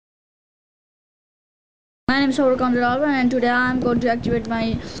My name is saudara-saudara, and today I'm going to activate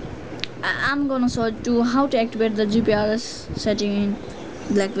I'm gonna show you how to activate the Gprs setting in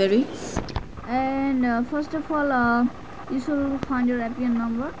Blackberry. And first of all, you should find your APN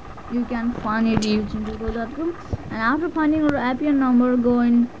number. You can find it using Judul.com, and after finding your APN number, go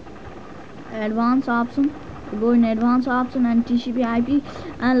in advanced option. And TCP/IP,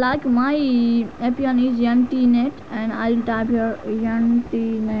 and like my APN is NTNet, and I will type here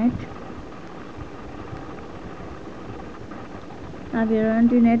NTNet.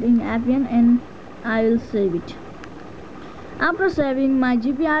 Internet in APN, and I will save it. After saving, my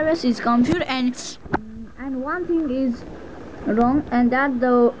Gprs is configured, and one thing is wrong, and that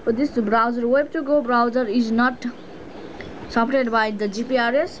this browser Web2Go browser is not supported by the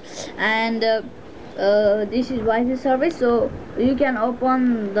Gprs, and this is Wi-Fi service, so you can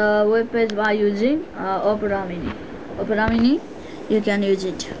open the web page by using Opera Mini. You can use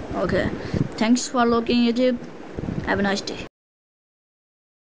it. Okay, thanks for looking YouTube. Have a nice day.